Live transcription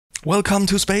Welcome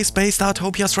to Spacebase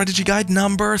Startopia strategy guide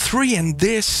number 3, and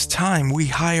this time we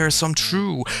hire some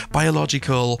true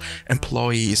biological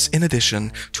employees in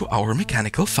addition to our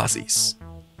mechanical fuzzies.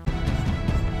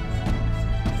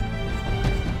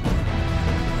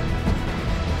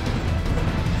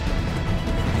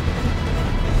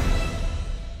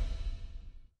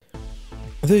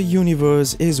 The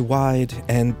universe is wide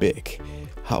and big.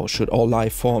 How should all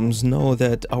life forms know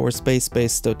that our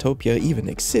Spacebase Startopia even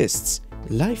exists?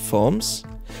 Life forms?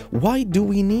 Why do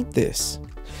we need this?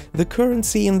 The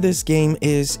currency in this game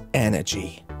is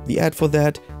energy. The ad for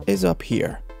that is up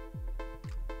here.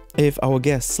 If our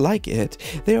guests like it,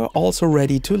 they are also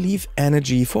ready to leave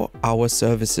energy for our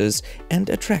services and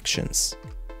attractions.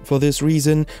 For this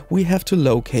reason, we have to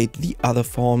locate the other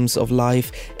forms of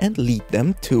life and lead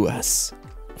them to us.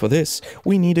 For this,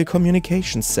 we need a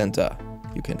communications center.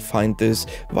 You can find this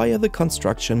via the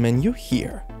construction menu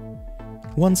here.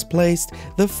 Once placed,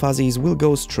 the fuzzies will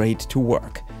go straight to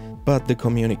work, but the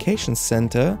communications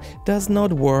center does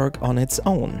not work on its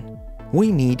own.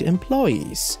 We need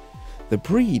employees. The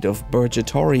breed of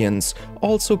Burgetorians,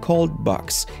 also called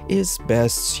bugs, is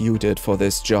best suited for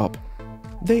this job.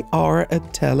 They are a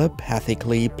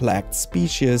telepathically plagued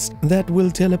species that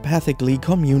will telepathically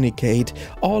communicate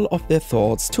all of their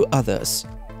thoughts to others,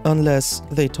 unless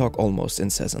they talk almost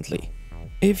incessantly.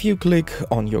 If you click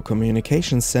on your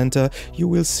communications center, you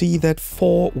will see that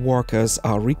 4 workers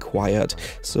are required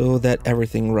so that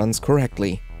everything runs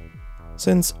correctly.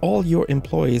 Since all your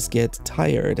employees get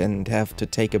tired and have to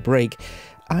take a break,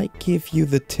 I give you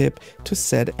the tip to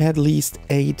set at least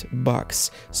 8 bugs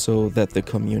so that the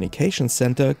communication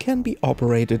center can be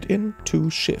operated in 2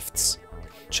 shifts.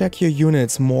 Check your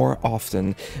units more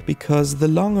often, because the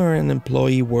longer an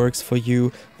employee works for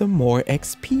you, the more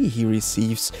XP he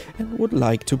receives and would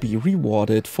like to be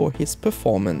rewarded for his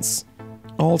performance.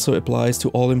 Also applies to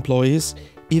all employees.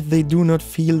 If they do not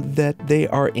feel that they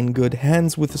are in good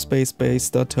hands with the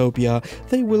Spacebase Startopia,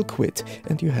 they will quit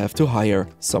and you have to hire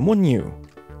someone new.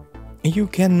 You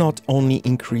can not only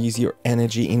increase your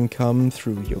energy income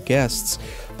through your guests,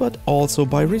 but also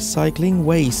by recycling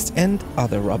waste and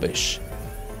other rubbish.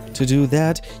 To do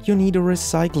that, you need a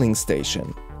recycling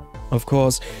station. Of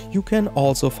course, you can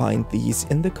also find these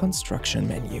in the construction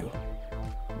menu.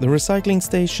 The recycling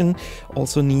station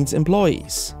also needs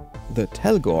employees. The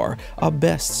Telgor are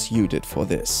best suited for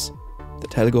this. The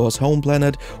Telgor's home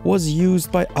planet was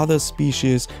used by other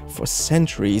species for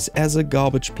centuries as a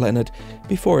garbage planet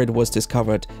before it was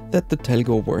discovered that the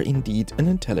Telgor were indeed an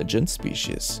intelligent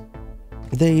species.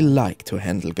 They like to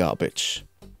handle garbage.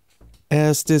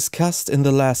 As discussed in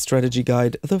the last strategy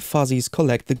guide, the fuzzies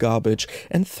collect the garbage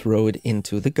and throw it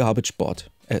into the garbage bot.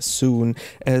 As soon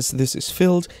as this is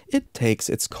filled, it takes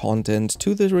its content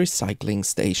to the recycling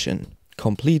station,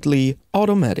 completely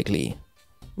automatically.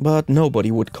 But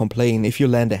nobody would complain if you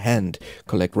lend a hand,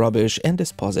 collect rubbish and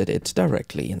deposit it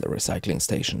directly in the recycling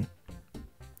station.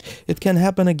 It can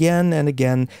happen again and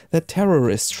again that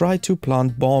terrorists try to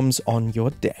plant bombs on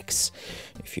your decks.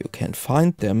 If you can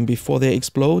find them before they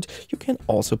explode, you can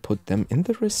also put them in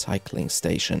the recycling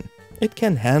station. It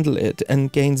can handle it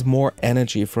and gains more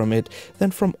energy from it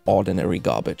than from ordinary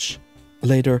garbage.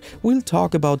 Later, we'll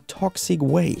talk about toxic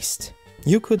waste.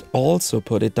 You could also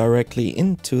put it directly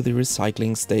into the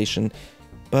recycling station,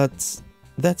 but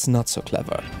that's not so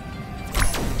clever.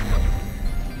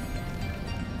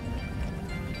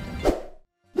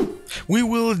 We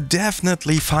will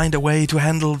definitely find a way to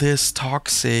handle this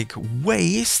toxic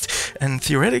waste, and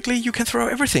theoretically you can throw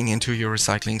everything into your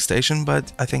recycling station,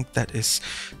 but I think that is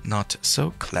not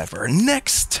so clever.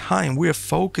 Next time we're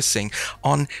focusing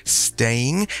on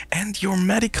staying and your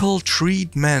medical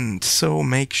treatment, so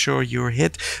make sure you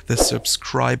hit the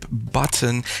subscribe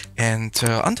button, and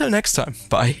until next time,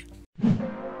 bye.